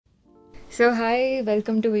So, hi,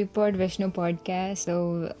 welcome to Vipod Vishnu podcast.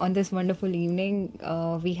 So, on this wonderful evening,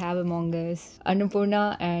 we have among us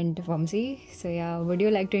Annapurna and Vamsi. So, yeah, would you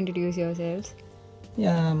like to introduce yourselves?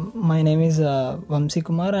 Yeah, my name is Vamsi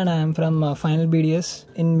Kumar and I am from Final BDS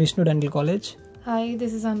in Vishnu Dental College. Hi,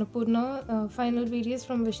 this is Annapurna, final BDS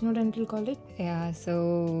from Vishnu Dental College. Yeah,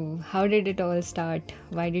 so how did it all start?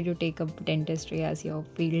 Why did you take up dentistry as your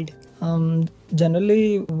field?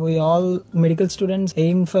 Generally, we all medical students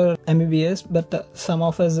aim for MBBS, but some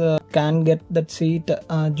of us can get that seat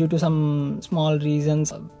due to some small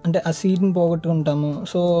reasons. అంటే ఆ సీట్ని పోగొట్టుకుంటాము.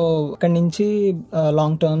 So అక్కడి నుంచి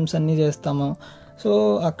long terms అన్నీ చేస్తాము. So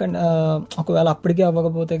అక్కడ ఒకవేళ అప్పటికే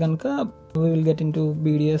అవ్వకపోతే కనుక we will get into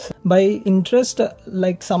BDS by interest,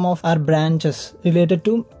 like some of our branches related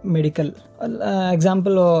to medical.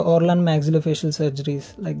 Example, oral and maxillofacial surgeries,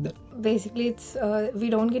 like that. Basically, it's we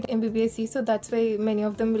don't get MBBS seats, so that's why many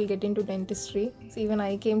of them will get into dentistry. So even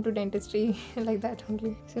I came to dentistry like that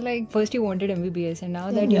only. So, like, first you wanted MBBS, and now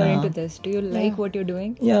that you're into this, do you like what you're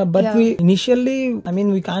doing? Yeah, but we initially,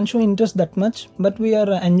 we can't show interest that much, but we are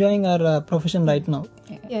enjoying our profession right now.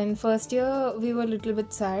 Yeah, in first year we were a little bit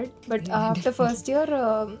sad, but after first year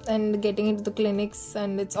and getting into the clinics,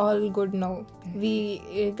 and it's all good now. We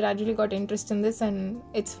gradually got interest in this, and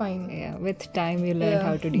it's fine. Yeah, with time you learned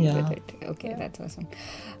how to deal with it. Okay, that's awesome.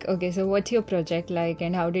 Okay, so what's your project like,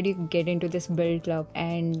 and how did you get into this build club?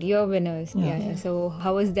 And you're winners. Yeah. So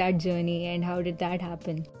how was that journey, and how did that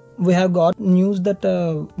happen? We have got news that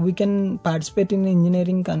we can participate in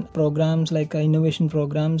engineering programs, like innovation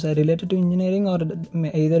programs related to engineering, or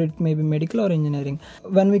either it may be medical or engineering.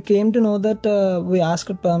 When we came to know that, we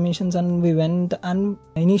asked permissions and we went, and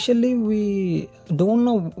initially we don't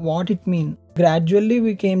know what it means. Gradually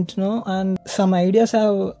we came to know, and some ideas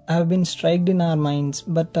have been struck in our minds,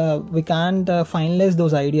 but we can't finalize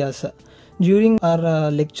those ideas. During our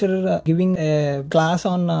lecture giving a class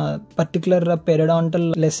on a particular periodontal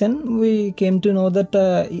lesson, we came to know that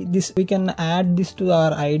this we can add this to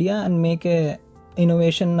our idea and make a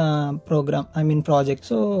innovation project.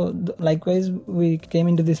 So likewise we came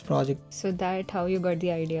into this project. So that how you got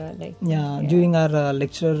the idea, like? Yeah. During our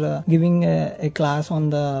lecture giving a class on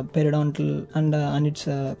the periodontal and its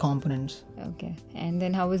components. Okay, and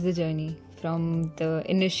then how was the journey from the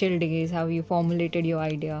initial days, how you formulated your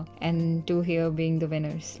idea, and to here being the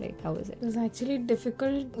winners? Like, how was it? It was actually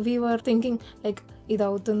difficult. We were thinking like, "Ida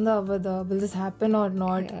avutunda avada? Will this happen or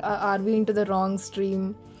not? Are we into the wrong stream?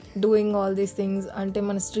 Doing all these things? Ante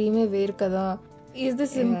mana stream e ver kada? Is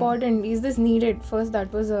this important? Is this needed?" First, that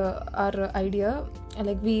was our idea.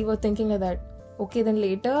 Like, we were thinking like that. Okay, then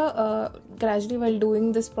later, gradually while doing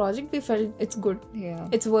this project, we felt it's good. Yeah.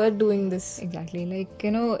 It's worth doing this. Exactly. Like,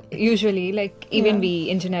 usually, like, even we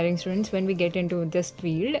engineering students, when we get into this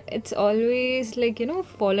field, it's always like,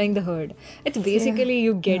 following the herd. It's basically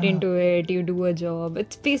you get into it, you do a job.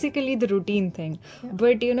 It's basically the routine thing. Yeah.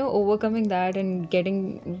 But, overcoming that and getting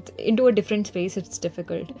into a different space, it's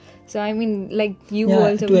difficult. So, I mean, like, you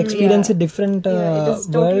also... To experience a different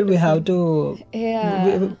world, we have to...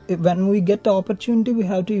 When we get the opportunity, we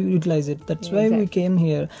have to utilize it. That's why we came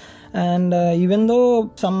here. And even though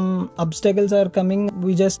some obstacles are coming,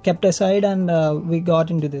 we just kept aside and we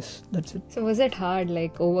got into this. That's it. So was it hard,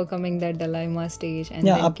 like overcoming that dilemma stage? And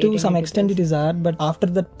up to some extent it is hard, but after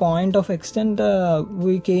that point of extent,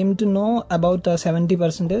 we came to know about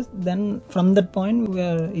 70%. Then from that point, we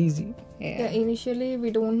are easy. Yeah, initially we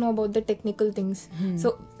don't know about the technical things. So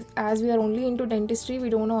as we are only into dentistry, we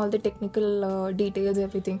don't know all the technical details,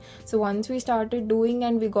 everything. So once we started doing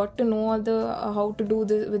and we got to know all the how to do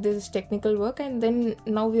this with this technical work, and then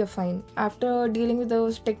now we are fine. After dealing with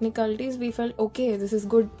those technicalities, we felt okay, this is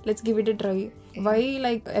good, let's give it a try. Why,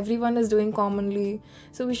 like, everyone is doing commonly,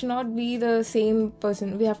 so we should not be the same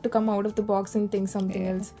person. We have to come out of the box and think something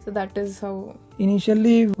else. So that is how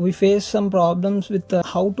initially we faced some problems with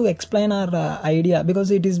how to explain our idea,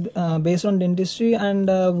 because it is based on dentistry, and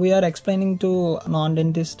we are explaining to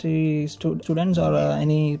non-dentistry students or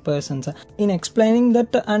any persons. In explaining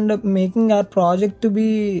that and making our project to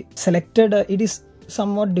be selected, it is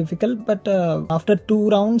somewhat difficult, but after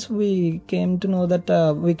 2 rounds we came to know that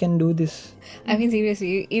we can do this. I mean,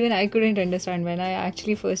 seriously, even I couldn't understand when I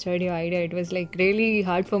actually first heard your idea. It was like really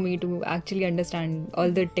hard for me to actually understand all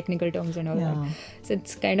the technical terms and all that. So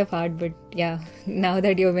it's kind of hard, but now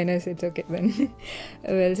that you're winners, it's okay then.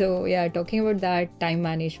 Well, so talking about that time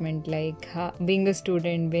management, like being a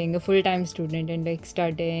student, being a full-time student, and like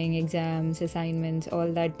studying, exams, assignments, all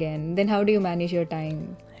that again, then how do you manage your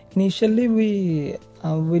time? Initially, we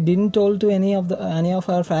didn't told to any of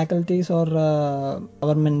our faculties or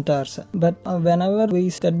our mentors. But whenever we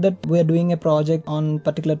said that we are doing a project on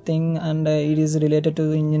particular thing and it is related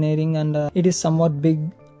to engineering and it is somewhat big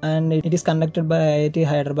and it is conducted by IIT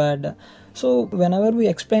Hyderabad. So whenever we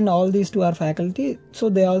explained all these to our faculty, so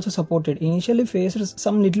they also supported. Initially faced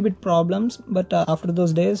some little bit problems, but after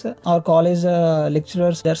those days, our college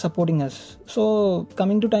lecturers, they're supporting us. So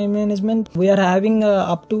coming to time management, we are having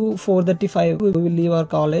up to 4:35. We will leave our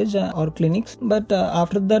college or clinics, but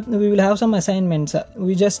after that we will have some assignments.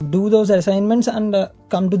 We just do those assignments and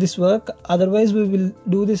come to this work. Otherwise, we will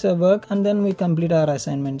do this work and then we complete our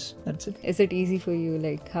assignments. That's it. Is it easy for you?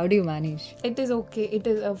 Like, how do you manage? It is okay. It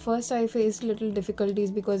is first I faced little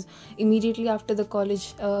difficulties because immediately after the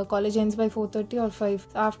college ends by 4:30 or 5.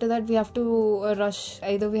 After that we have to rush.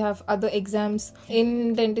 Either we have other exams.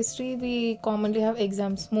 In dentistry we commonly have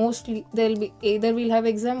exams. Mostly there'll be either we'll have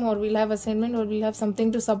exam or we'll have assignment or we'll have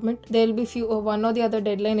something to submit. There'll be one or the other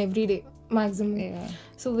deadline every day maximum. Yeah.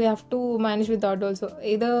 So we have to manage with that also.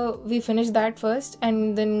 Either we finish that first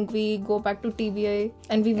and then we go back to TBI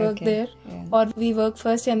and we work there, or we work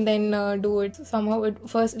first and then do it. Somehow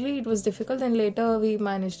firstly it was difficult and later we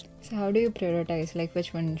managed. So how do you prioritize? Like,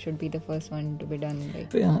 which one should be the first one to be done?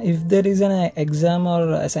 Like, if there is an exam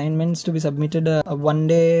or assignments to be submitted 1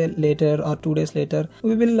 day later or 2 days later,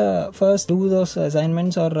 we will first do those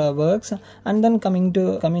assignments or works and then come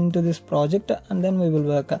into this project and then we will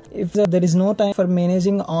work. If there is no time for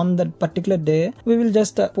managing on that particular day, we will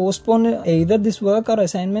just postpone either this work or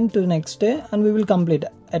assignment to next day and we will complete.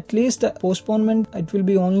 At least postponement, it will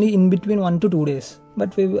be only in between 1 to 2 days.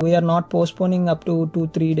 But we are not postponing up to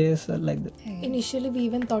 2-3 days like that. Initially we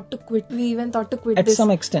even thought to quit. At this.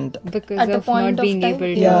 some extent. because At a of point not of being time,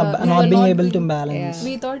 able to... not being able to being- balance.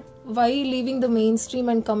 We thought, why leaving the mainstream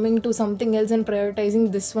and coming to something else and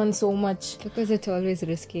prioritizing this one so much? Because it's always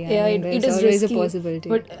risky. Yeah, I mean, it there's is always risky. a possibility.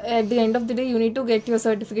 But at the end of the day, you need to get your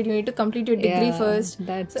certificate. You need to complete your degree first.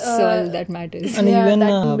 That's all that matters. And Yeah, even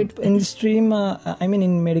that in the stream,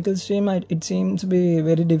 in medical stream, it seems to be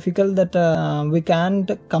very difficult that we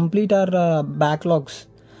can't complete our backlogs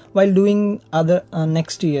while doing other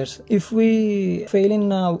next years. If we fail in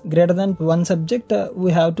greater than one subject,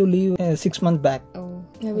 we have to leave 6 months back. Oh.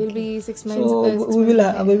 Yeah, we'll be 6 months. So we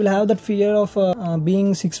will have that fear of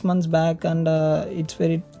being 6 months back, and it's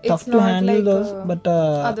very tough to not handle like, those. But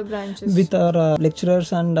other branches. with our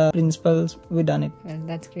lecturers and principals, we done it. Well,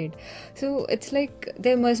 that's great. So it's like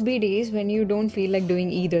there must be days when you don't feel like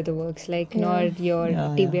doing either the works, like nor your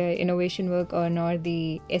TBI innovation work or nor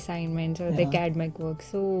the assignments or the academic work.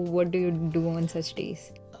 So what do you do on such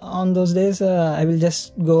days? On those days, I will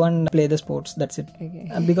just go and play the sports. That's it. Okay.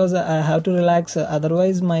 Because I have to relax.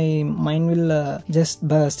 Otherwise, my mind will just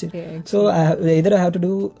burst. Yeah, so either I have to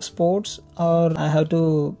do sports or I have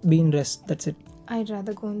to be in rest. That's it. I'd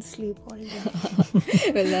rather go and sleep all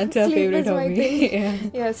day. Well, that's our Sleep favorite is my hobby.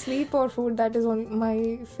 thing. Yeah, sleep or food, that is one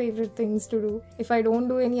my favorite things to do. If I don't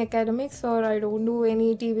do any academics or I don't do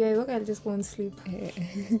any TBI work, I'll just go and sleep.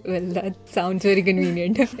 Well, that sounds very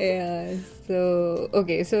convenient. Yeah. So,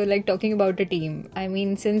 okay. So, like talking about a team. I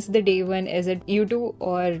mean, since the day one, is it you two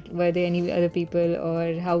or were there any other people,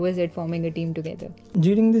 or how was it forming a team together?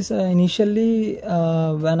 During this initially,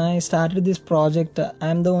 when I started this project,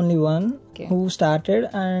 I'm the only one who started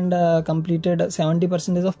and completed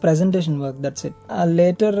 70% of presentation work. That's it.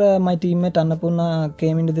 Later, my teammate Annapurna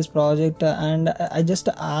came into this project and I just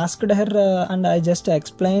asked her and I just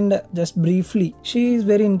explained just briefly. She is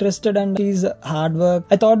very interested and she's hard work.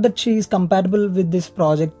 I thought that she is compatible with this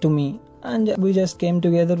project to me. And we just came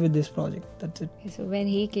together with this project. That's it. So when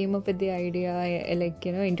he came up with the idea,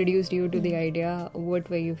 introduced you to the idea, what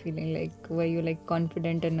were you feeling like? Were you like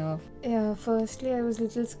confident enough? Yeah, firstly I was a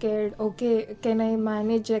little scared. Okay, can I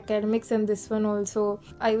manage academics and this one also?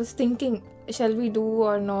 I was thinking, shall we do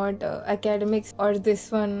or not academics or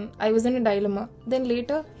this one? I was in a dilemma. Then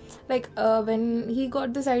later, when he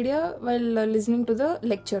got this idea while listening to the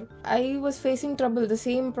lecture, I was facing trouble, the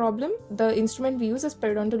same problem. The instrument we use is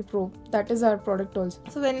periodontal probe. That is our product also.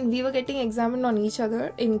 So when we were getting examined on each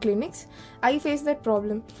other in clinics, I faced that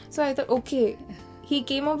problem. So I thought, okay, he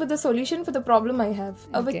came up with a solution for the problem I have,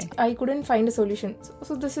 which I couldn't find a solution.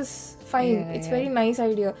 So this is fine. It's very nice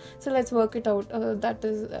idea. So let's work it out. That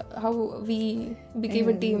is how we became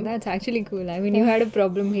a team. That's actually cool. I mean, you had a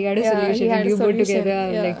problem, he had a solution, he had and a you both solution.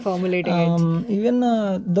 together like formulating it. Even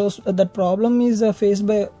that problem is faced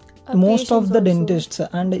by most of patients the also. dentists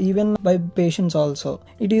and even by patients also.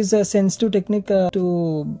 It is a sensitive technique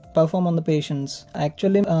to perform on the patients.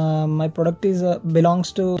 Actually, my product is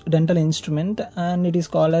belongs to dental instrument, and it is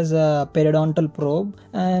called as a periodontal probe,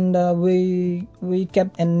 and we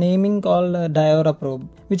kept a naming called Diora probe,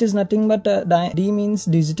 which is nothing but D means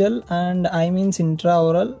digital and I means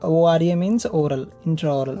intraoral, ORA means oral,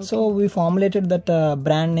 intraoral. Okay. So we formulated that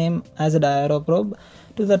brand name as a Diora probe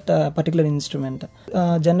to that particular instrument.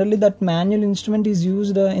 Generally, that manual instrument is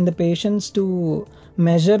used in the patients to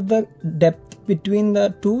measure the depth between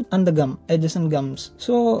the tooth and the gum, adjacent gums.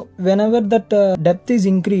 So whenever that depth is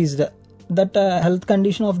increased, that health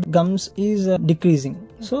condition of the gums is decreasing.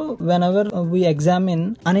 So whenever we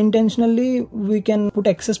examine unintentionally, we can put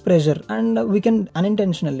excess pressure, and we can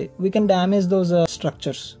damage those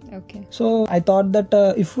structures. Okay. So I thought that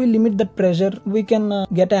if we limit that pressure, we can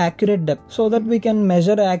get an accurate depth, so that we can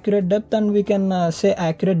measure accurate depth and we can say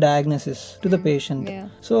accurate diagnosis to the patient. Yeah.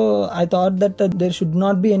 So I thought that there should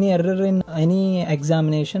not be any error in any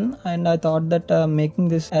examination, and I thought that making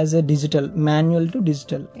this as a digital, manual to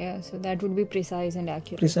digital. Yeah, so that would be precise and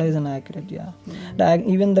accurate. Precise and accurate, yeah.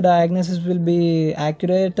 Even the diagnosis will be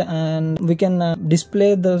accurate, and we can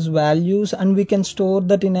display those values, and we can store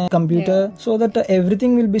that in a computer, so that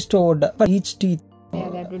everything will be stored for each teeth. Yeah,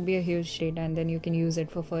 that would be a huge data, and then you can use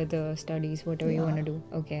it for further studies, whatever you want to do.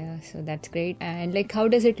 Okay, so that's great. And like, how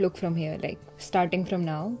does it look from here? Like, starting from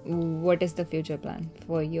now, what is the future plan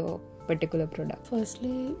for your particular product?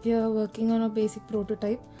 Firstly, we are working on a basic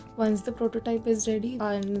prototype. Once the prototype is ready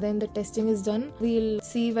and then the testing is done, we'll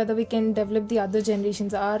see whether we can develop the other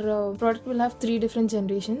generations. Our product will have 3 different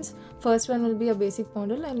generations. First one will be a basic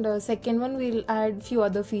model, and second one we'll add few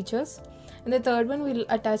other features. And the third one, we'll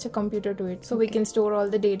attach a computer to it, so we can store all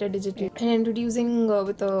the data digitally. And introducing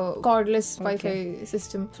with a cordless Wi-Fi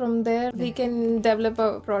system. From there, we can develop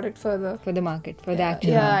a product further. For the market, for the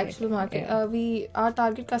actual market. Actual market. Our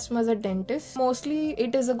target customers are dentists. Mostly,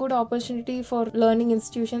 it is a good opportunity for learning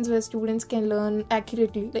institutions where students can learn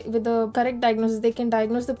accurately. Like, with the correct diagnosis, they can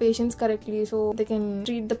diagnose the patients correctly, so they can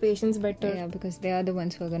treat the patients better. Yeah, because they are the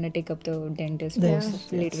ones who are going to take up the dentist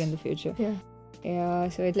post later in the future. Yeah,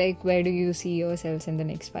 so it's like, where do you see yourselves in the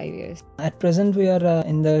next 5 years? At present, we are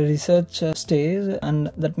in the research stage, and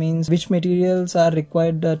that means which materials are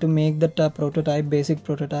required to make that basic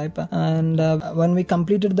prototype. And when we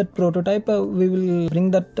completed that prototype, we will bring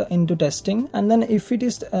that into testing. And then if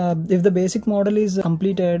the basic model is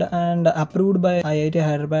completed and approved by IIT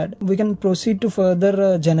Hyderabad, we can proceed to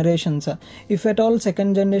further generations. If at all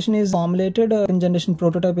second generation is formulated, second generation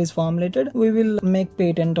prototype is formulated, we will make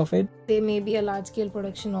patent of it. There may be a large-scale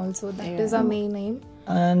production also. That is our main aim.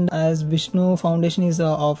 And as Vishnu Foundation is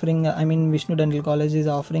offering, Vishnu Dental College is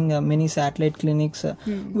offering many satellite clinics,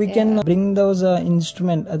 we can bring those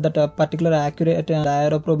instrument, that particular accurate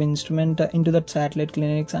Diora probe instrument into that satellite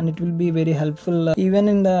clinics, and it will be very helpful. Even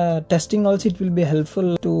in the testing also, it will be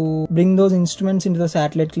helpful to bring those instruments into the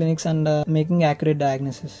satellite clinics and making accurate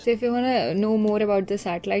diagnosis. So if you want to know more about the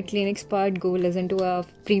satellite clinics part, go listen to our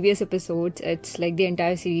previous episodes. It's like the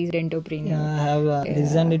entire series, Dentopreneur. Yeah, I have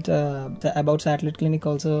listened it about satellite clinic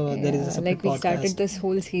also. There is a separate like we podcast. started this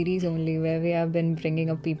whole series only where we have been bringing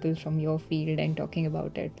up people from your field and talking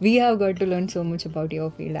about it. We have got to learn so much about your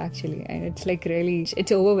field actually, and it's like really,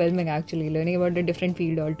 it's overwhelming actually, learning about a different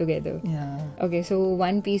field altogether. Yeah. Okay, so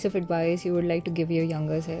one piece of advice you would like to give your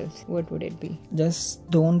younger selves, what would it be? Just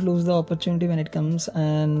don't lose the opportunity when it comes,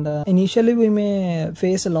 and initially we may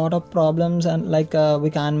face a lot of problems, and like we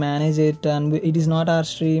can't manage it, and it is not our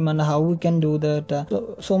stream, and how we can do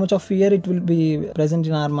that. So much of fear it will be present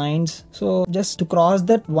in our minds. So just to cross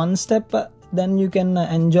that one step, then you can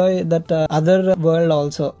enjoy that other world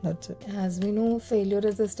also. That's it. As we know, failure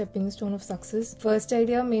is a stepping stone of success. First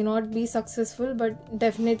idea may not be successful, but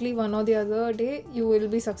definitely one or the other day you will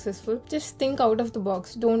be successful. Just think out of the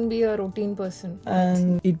box. Don't be a routine person.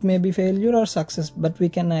 And it may be failure or success, but we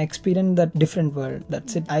can experience that different world.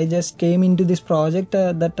 That's it. I just came into this project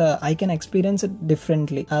that I can experience it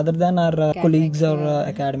differently other than our colleagues or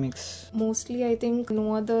academics. Mostly, I think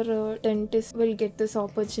no other dentist will get this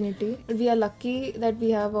opportunity. We are lucky that we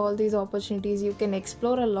have all these opportunities. You can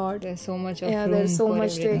explore a lot. There's so much of there's so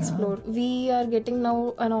much to everything. explore. We are getting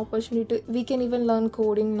now an opportunity. We can even learn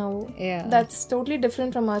coding now. Yeah. That's totally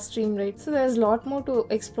different from our stream, right? So there's a lot more to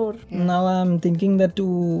explore. Now I'm thinking that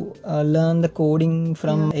to learn the coding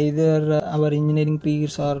from either our engineering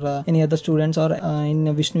peers or any other students, or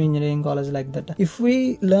in Vishnu Engineering College, like that. If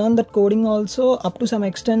we learn that coding also, up to some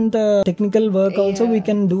extent technical work also we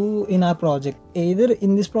can do in our project. either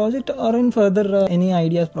in this project or in further any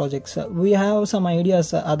ideas projects. We have some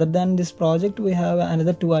ideas other than this project. We have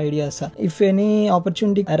another 2 ideas. If any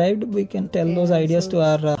opportunity arrived, we can tell those ideas to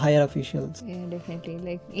our higher officials. Yeah, definitely.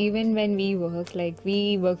 Like even when we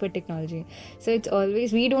work for technology, so it's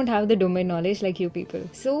always we don't have the domain knowledge like you people.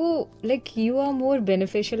 So like you are more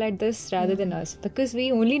beneficial at this rather than us, because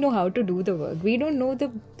we only know how to do the work. We don't know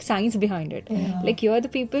the science behind it. Like you are the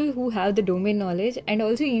people who have the domain knowledge, and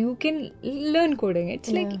also you can learn coding.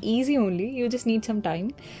 It's like easy only. You just need some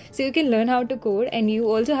time, so you can learn how to code, and you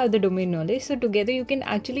also have the domain knowledge. So together you can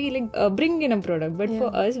actually like bring in a product. But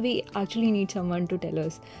for us, we actually need someone to tell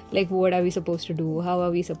us like what are we supposed to do, how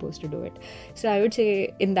are we supposed to do it. So I would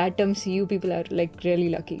say in that terms, you people are like really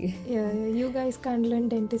lucky. Yeah, you guys can't learn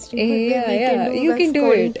dentistry. But you can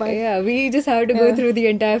do it. Part. Yeah, we just have to go through the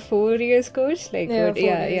entire 4 years course. Like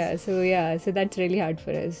so that's really hard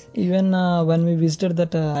for us. Even when we visited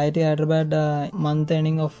that IIT Hyderabad month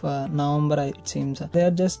ending of November, it seems they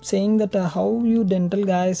are just saying that how you dental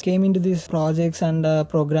guys came into these projects and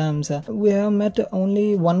programs. We have met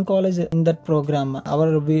only one college in that program,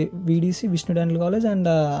 our VDC Vishnu Dental College, and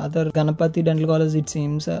other Ganapati Dental College, it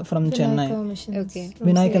seems, from Chennai. Okay.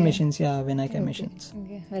 Vinaika Missions, Vinaika Missions.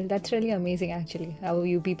 Okay, well that's really amazing actually, how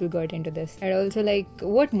you people got into this. And also like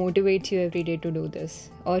what motivates you every day to do this,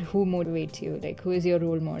 or who motivates you, like who is your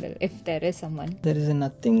role model, if there is someone? There is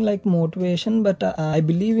nothing like motivation, but I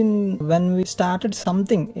believe in when we started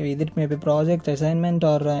something, either it may be project, assignment,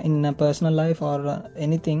 or in a personal life or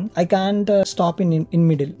anything, I can't stop in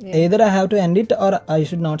middle. Either I have to end it or I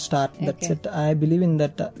should not start. That's it. I believe in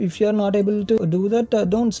that. If you are not able to do that,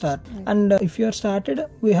 don't start. And if you are started,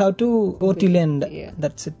 we have to go till end.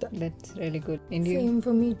 That's it. That's really good. Same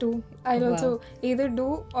for me too. I'll also either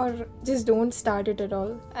do or just don't start it at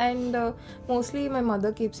all. And mostly my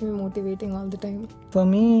mother keeps me motivating all the time. For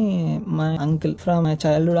me, my uncle, from my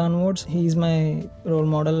childhood onwards, he is my role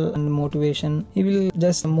model and motivation. He will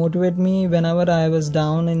just motivate me whenever I was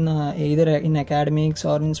down in either in academics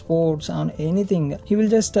or in sports or anything. He will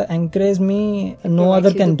just encourage me. No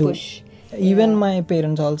other can do. Even my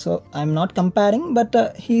parents also. I'm not comparing,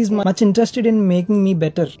 but he is much interested in making me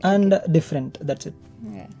better and different. That's it.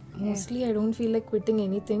 Mostly I don't feel like quitting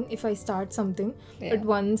anything if I start something. But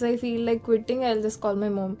once I feel like quitting, I'll just call my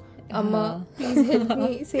mom. Amma, please help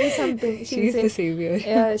me, say something. She's the savior.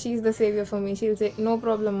 Yeah, she's the savior for me. She'll say, no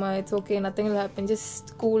problem, ma, it's okay, nothing will happen,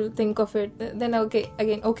 just cool, think of it. Then okay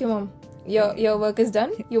mom, your work is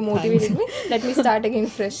done, you motivated me, let me start again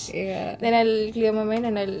fresh. Then I'll clear my mind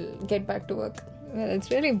and I'll get back to work. Well,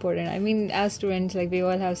 it's really important. I mean, as students, like we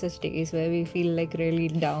all have such days where we feel like really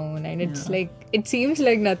down, and it's like it seems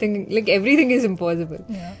like nothing, like everything is impossible.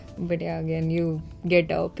 But again, you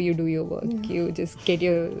get up, you do your work, you just get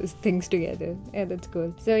your things together. Yeah, that's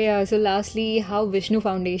cool. So lastly, how Vishnu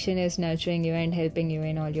Foundation is nurturing you and helping you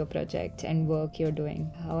in all your projects and work you're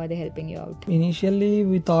doing? How are they helping you out? Initially,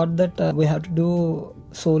 we thought that we have to do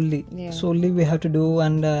solely we have to do,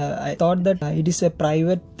 and I thought that it is a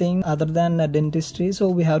private thing other than dentistry, so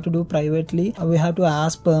we have to do privately. We have to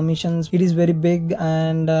ask permissions. It is very big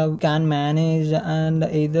and can manage, and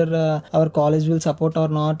either our college will support or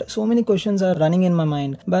not. So many questions are running in my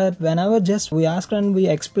mind, but whenever just we asked and we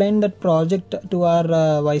explained that project to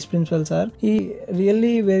our vice principal sir, he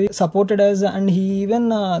really very supported us, and he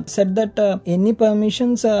even said that any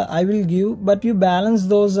permissions I will give, but you balance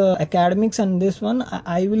those academics and this one,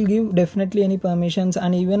 I will give definitely any permissions,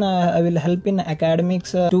 and even I will help in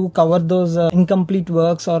academics to cover those incomplete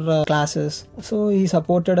works or classes. So he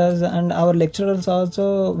supported us, and our lecturers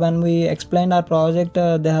also, when we explained our project,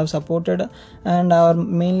 they have supported, and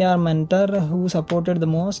mainly our mentor who supported the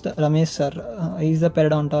most, Ramesh sir, he is the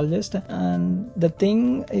periodontologist. And the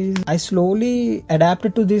thing is, I slowly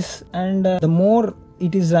adapted to this, and the more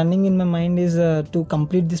it is running in my mind is to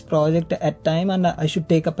complete this project at time, and I should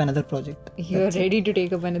take up another project. You're ready to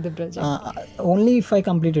take up another project? Only if I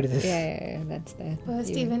completed this. Yeah, that's there. First,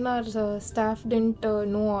 even our staff didn't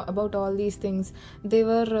know about all these things. They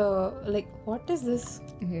were like, what is this?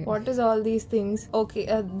 What is all these things? Okay,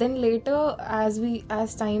 then later, as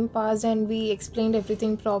time passed and we explained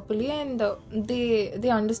everything properly, and they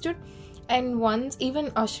understood. And once, even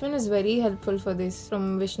Ashwin is very helpful for this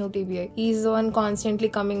from Vishnu TBI. He's the one constantly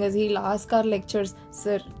coming as he'll ask our lectures,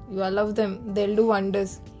 sir, you all of them, they'll do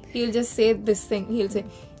wonders. He'll just say this thing. He'll say,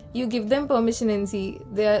 you give them permission and see,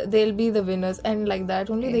 they'll be the winners. And like that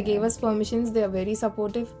only, they gave us permissions. They are very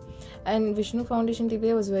supportive. And Vishnu Foundation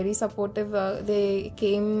TBI was very supportive. They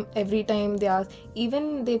came every time they asked.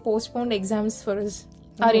 Even they postponed exams for us.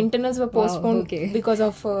 Our internals were postponed okay. because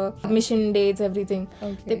of mission dates, everything.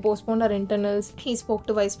 Okay. They postponed our internals. He spoke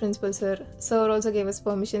to vice principal sir. Sir also gave us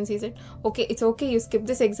permissions. He said, okay, it's okay, you skip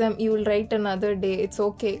this exam, you will write another day, it's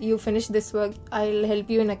okay, you finish this work, I'll help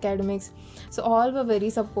you in academics. So all were very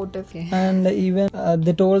supportive. Okay. And even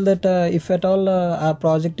they told that if at all our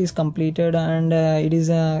project is completed and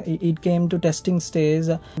it came to testing stage,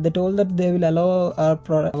 they told that they will allow our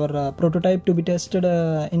prototype to be tested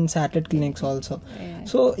in satellite clinics also. Yeah.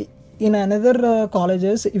 So in another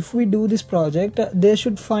colleges, if we do this project, they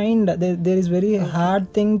should find there is very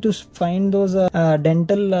hard thing to find those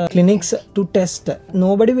dental clinics to test.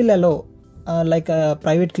 Nobody will allow like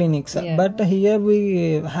private clinics, but here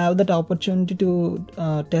we have that opportunity to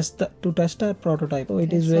test our prototype. So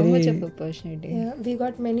it is so very much of opportunity. Yeah, we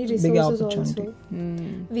got many big resources opportunity.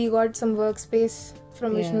 also. We got some workspace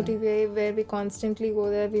from Vishnu TV where we constantly go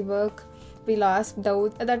there, we work, we'll ask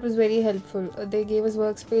doubts. That was very helpful. They gave us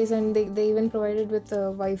workspace and they even provided with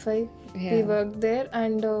Wi-Fi. We worked there,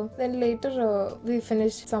 and then later we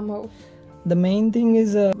finished somehow. The main thing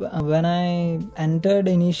is when I entered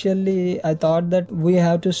initially, I thought that we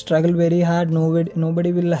have to struggle very hard.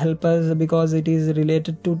 Nobody will help us because it is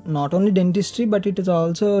related to not only dentistry, but it is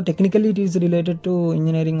also technically it is related to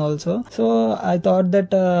engineering also. So I thought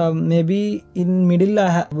that maybe in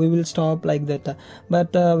middle we will stop like that.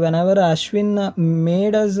 But whenever Ashwin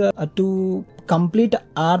made us to complete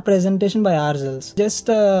our presentation by ourselves, just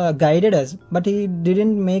guided us, but he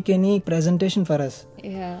didn't make any presentation for us.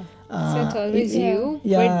 Yeah. So it's always you,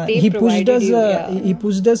 Yeah, but they he pushed us. provided you. He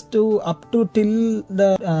pushed us to up to till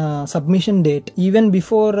the submission date. Even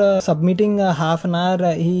before submitting half an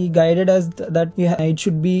hour, he guided us that it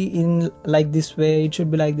should be in like this way. It should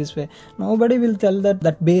be like this way. Nobody will tell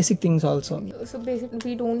that basic things also. So basically,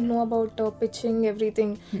 we don't know about pitching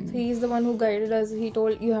everything. So he is the one who guided us. He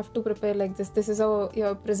told you have to prepare like this. This is how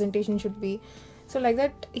your presentation should be. So like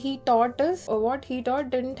that, he taught us. What he taught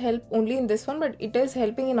didn't help only in this one, but it is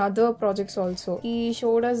helping in other projects also. He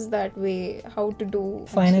showed us that way how to do.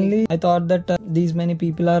 Finally, I thought that these many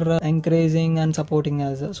people are encouraging and supporting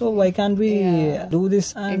us. So why can't we do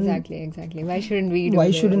this? And Exactly. Why shouldn't we do why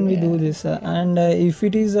this? shouldn't we do this? And if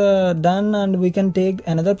it is done and we can take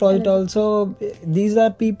another project also, these are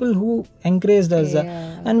people who encouraged us,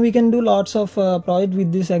 and we can do lots of project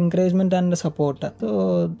with this encouragement and support.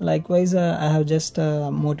 So likewise, I have just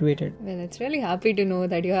motivated. Well, it's really happy to know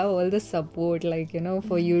that you have all the support, like,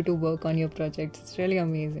 for you to work on your projects. It's really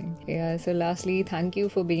amazing. Yeah, so lastly, thank you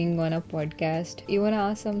for being on a podcast. You want to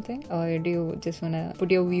ask something? Or do you just want to put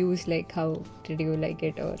your views, like how did you like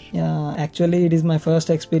it? Or Yeah, actually it is my first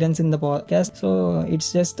experience in the podcast. So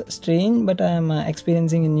it's just strange, but I am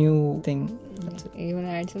experiencing a new thing. You want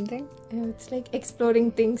to add something? Yeah, it's like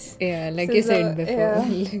exploring things. Yeah, like So you said before.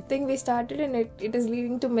 thing we started and it is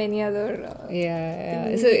leading to many other So it we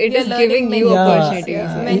are is learning giving you many-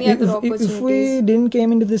 opportunities. many other If opportunities. we didn't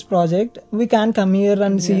came into this project, we can come here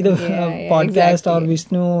and see the podcast or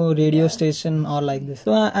Vishnu radio station or like this.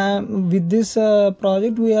 So with this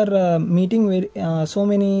project, we are meeting so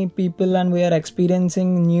many people and we are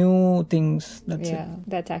experiencing new things. That's it.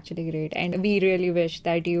 That's actually great. And we really wish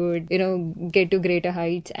that you would, get to greater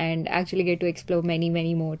heights and actually get to explore many,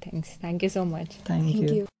 many more things. Thank you so much. Thank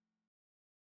you.